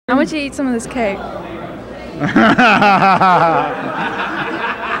I want you to eat some of this cake. Watch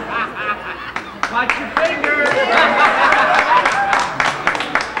your fingers.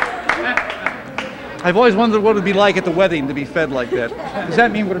 I've always wondered what it would be like at the wedding to be fed like that. Does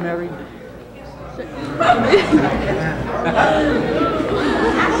that mean we're married?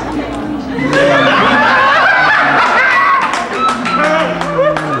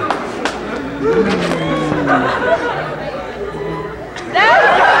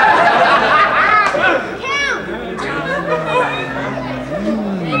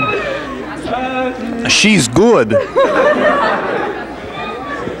 She's good.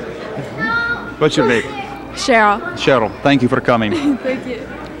 What's your name? Cheryl. Cheryl, thank you for coming. Thank you.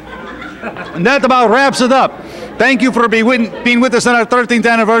 And that about wraps it up. Thank you for being with us on our 13th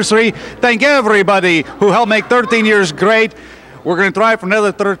anniversary. Thank everybody who helped make 13 years great. We're going to try for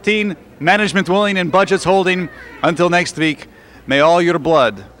another 13, management willing and budgets holding. Until next week, may all your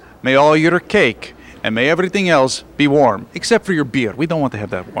blood, may all your cake, and may everything else be warm, except for your beer. We don't want to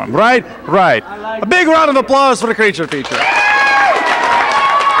have that warm, right? Right. A big round of applause for the creature feature.